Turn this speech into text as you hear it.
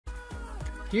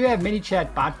Do you have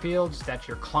ManyChat Bot Fields that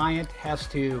your client has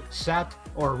to set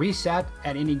or reset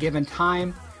at any given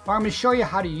time? Well, I'm going to show you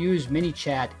how to use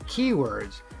ManyChat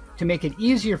Keywords to make it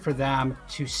easier for them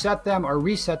to set them or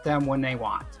reset them when they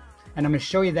want. And I'm going to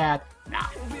show you that now.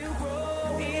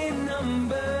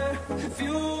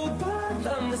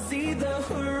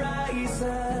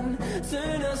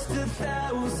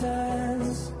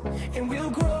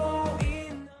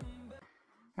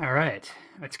 All right,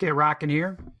 let's get rocking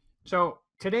here. So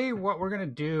today what we're going to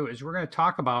do is we're going to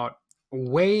talk about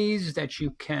ways that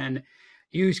you can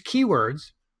use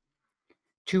keywords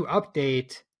to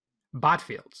update bot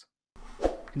fields.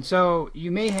 And so you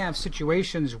may have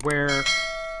situations where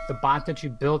the bot that you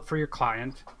built for your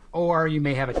client, or you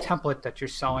may have a template that you're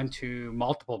selling to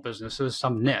multiple businesses,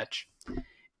 some niche.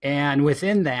 And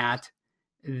within that,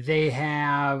 they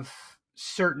have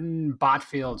certain bot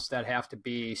fields that have to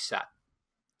be set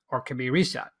or can be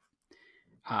reset.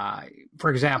 For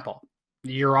example,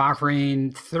 you're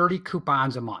offering 30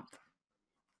 coupons a month.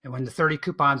 And when the 30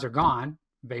 coupons are gone,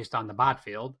 based on the bot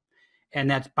field, and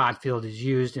that bot field is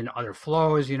used in other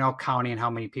flows, you know, counting how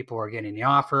many people are getting the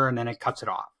offer, and then it cuts it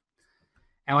off.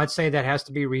 And let's say that has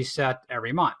to be reset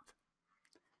every month.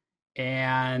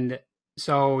 And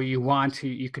so you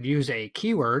could use a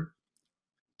keyword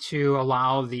to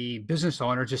allow the business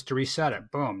owner just to reset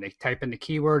it. Boom, they type in the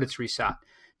keyword, it's reset.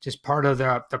 Just part of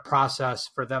the process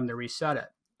for them to reset it.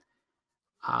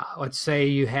 Let's say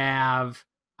you have,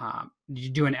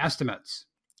 you're doing estimates,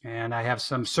 and I have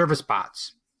some service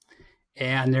bots,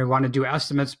 and they want to do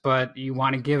estimates, but you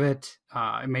want to give it,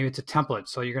 maybe it's a template,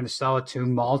 so you're going to sell it to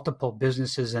multiple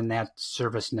businesses in that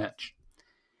service niche.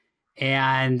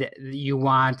 And you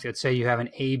want, let's say you have an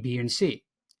A, B, and C.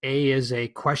 A is a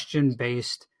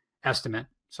question-based estimate.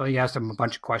 So you ask them a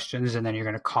bunch of questions, and then you're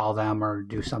going to call them or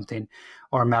do something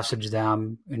or message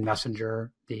them in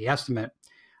Messenger, the estimate.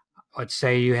 Let's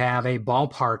say you have a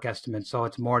ballpark estimate. So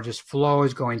it's more just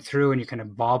flows going through, and you can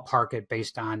ballpark it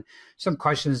based on some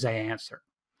questions they answer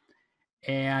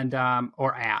and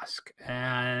or ask.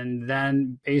 And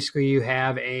then basically you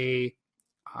have a,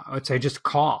 let's say just a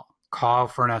call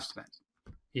for an estimate.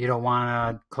 You don't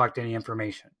want to collect any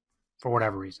information for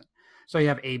whatever reason. So you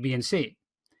have A, B, and C.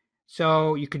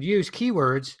 So you could use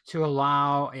keywords to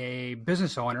allow a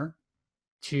business owner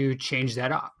to change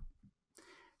that up.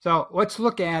 So let's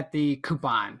look at the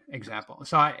coupon example.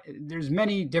 So there's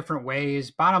many different ways.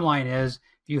 Bottom line is,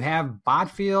 if you have bot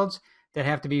fields that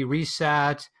have to be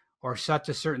reset or set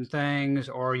to certain things,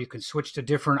 or you can switch to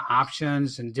different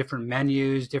options and different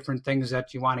menus, different things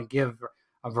that you want to give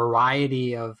a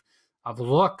variety of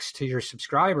looks to your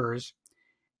subscribers,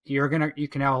 you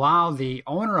can allow the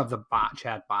owner of the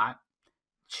chat bot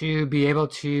to be able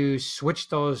to switch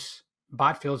those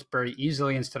bot fields very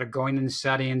easily instead of going in the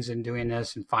settings and doing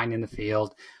this and finding the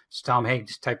field. Just tell them, hey,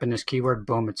 just type in this keyword,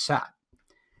 boom, it's set.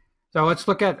 So let's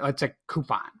look at, let's say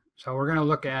coupon. So we're going to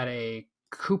look at a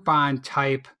coupon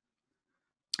type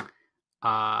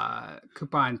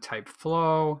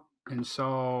flow. And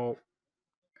so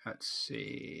let's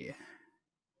see.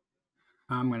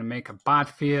 I'm going to make a bot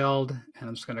field, and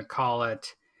I'm just going to call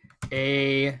it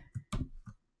a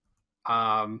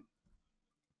I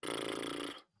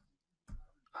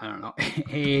don't know,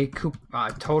 a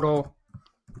total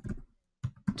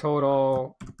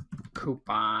coupons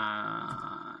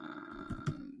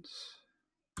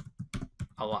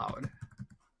allowed.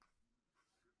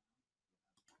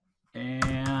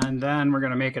 And then we're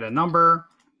going to make it a number,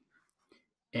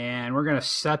 and we're going to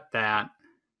set that.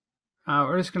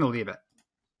 We're just going to leave it.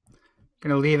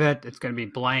 Going to leave it. It's going to be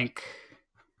blank.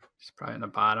 It's probably on the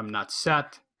bottom, not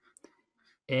set.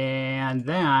 And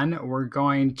then we're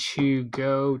going to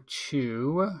go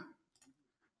to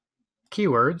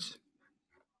keywords.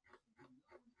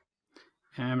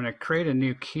 And I'm going to create a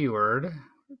new keyword.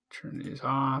 Turn these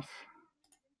off.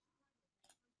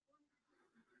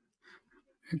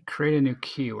 And create a new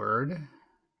keyword.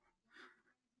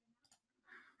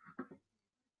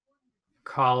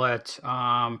 Call it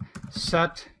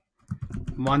set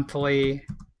monthly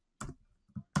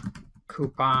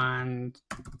coupons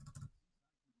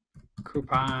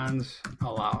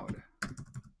allowed.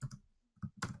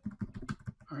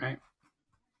 All right.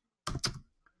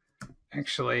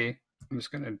 Actually, I'm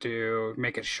just going to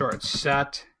make it short.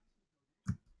 Set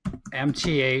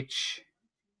MTH.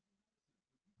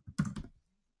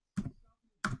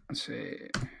 Let's see,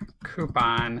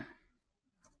 coupon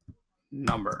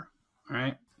number. All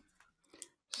right.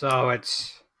 So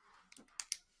it's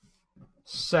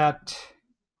set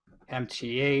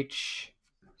MTH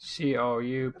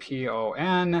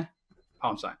COUPON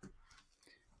pound sign.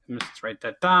 Let's write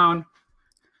that down.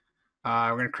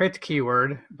 we're going to create the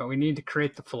keyword, but we need to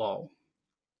create the flow.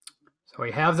 So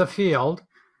we have the field,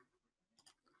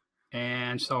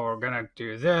 and so we're going to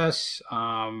do this.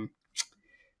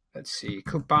 Let's see,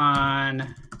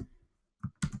 coupon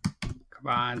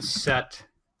set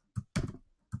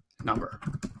number.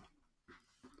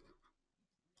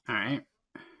 All right.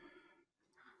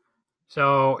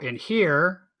 So in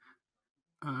here,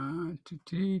 I'm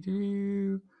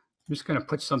just going to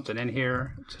put something in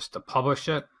here just to publish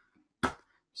it.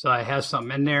 So I have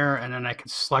something in there, and then I can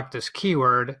select this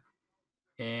keyword,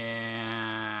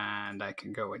 and I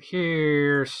can go in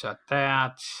here, set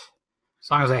that,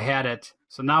 as long as I had it.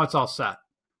 So now it's all set.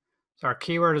 So our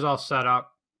keyword is all set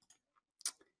up,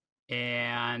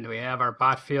 and we have our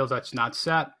bot field that's not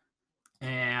set.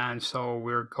 And so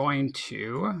we're going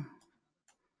to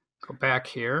go back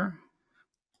here,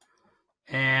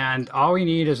 and all we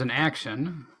need is an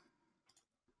action,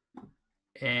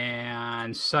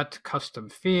 and set custom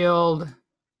field,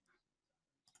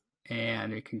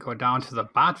 and we can go down to the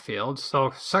bot field.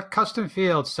 So set custom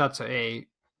field sets a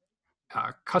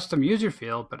custom user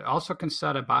field, but it also can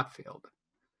set a bot field.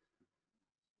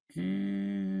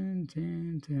 And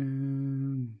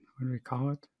what do we call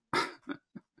it?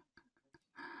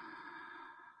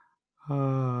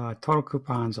 Total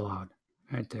coupons allowed,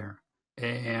 right there.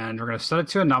 And we're going to set it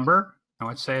to a number. I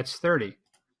would say it's 30.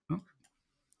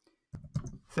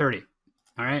 30.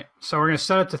 All right. So we're going to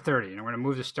set it to 30, and we're going to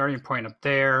move the starting point up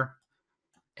there.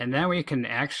 And then we can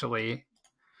actually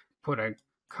put a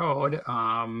code,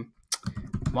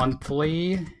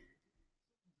 monthly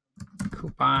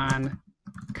coupon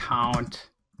count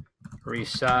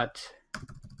reset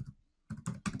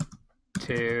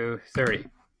to 30.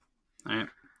 All right.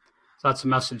 So that's a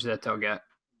message that they'll get.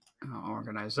 I'll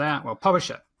organize that. We'll publish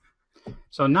it.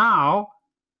 So now,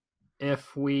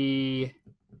 if we,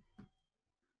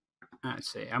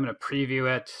 let's see, I'm going to preview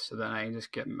it so that I can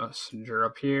just get Messenger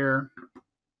up here.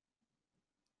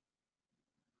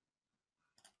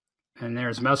 And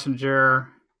there's Messenger.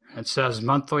 It says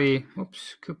monthly,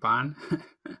 oops, coupon.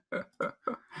 I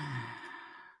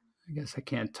guess I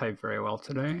can't type very well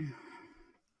today.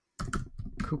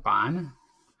 Coupon.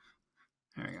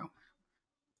 There we go.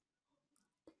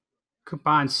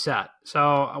 Coupon set.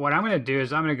 So what I'm going to do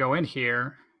is I'm going to go in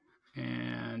here,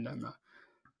 and I'm going to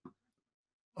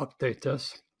update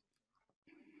this.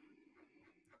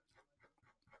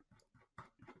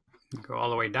 Go all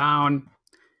the way down.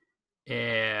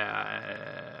 Crud.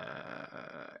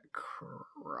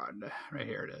 Right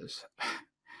here it is.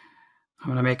 I'm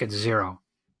going to make it 0.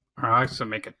 Or I'll actually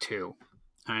make it 2.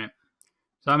 All right.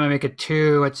 So I'm going to make it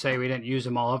 2. Let's say we didn't use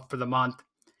them all up for the month.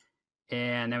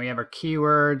 And then we have our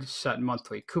keyword, set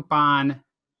monthly coupon.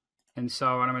 And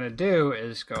so what I'm going to do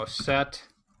is go set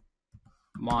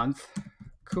month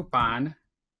coupon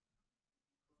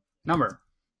number.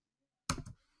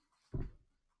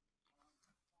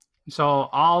 So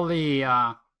all you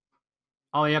have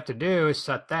to do is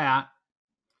set that,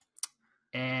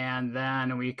 and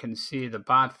then we can see the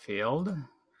bot field.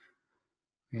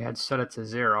 We had set it to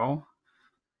 0.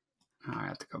 I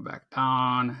have to go back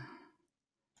down,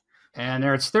 and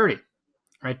there it's 30,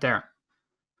 right there,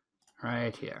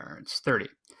 right here. It's 30.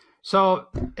 So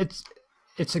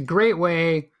it's a great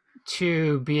way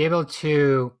to be able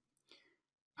to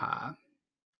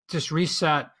just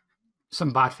reset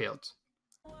some bot fields.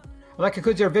 Well, that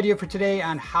concludes our video for today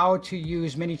on how to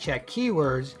use ManyChat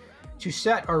Keywords to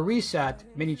set or reset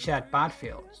ManyChat Bot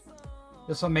Fields.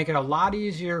 This will make it a lot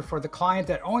easier for the client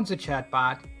that owns a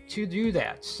chatbot to do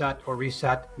that, set or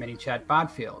reset ManyChat Bot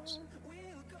Fields.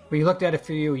 We looked at a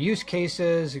few use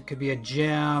cases. It could be a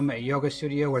gym, a yoga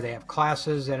studio where they have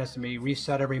classes that has to be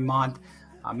reset every month.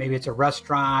 Maybe it's a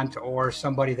restaurant or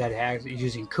somebody that is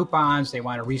using coupons. They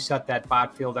want to reset that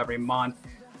bot field every month.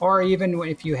 Or even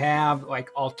if you have like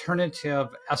alternative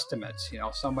estimates,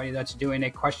 somebody that's doing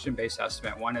a question-based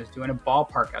estimate, one is doing a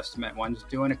ballpark estimate, one's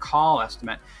doing a call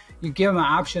estimate. You give them an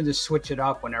option to switch it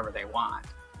up whenever they want.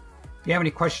 If you have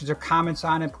any questions or comments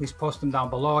on it, please post them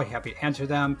down below. I'd be happy to answer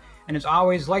them. And as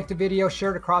always, like the video, share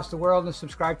it across the world, and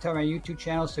subscribe to my YouTube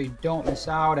channel so you don't miss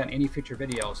out on any future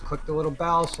videos. Click the little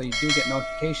bell so you do get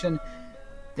notification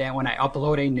then when I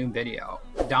upload a new video.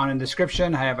 Down in the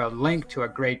description, I have a link to a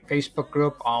great Facebook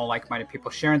group, all like-minded people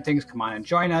sharing things. Come on and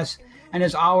join us. And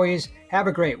as always, have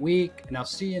a great week, and I'll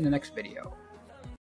see you in the next video.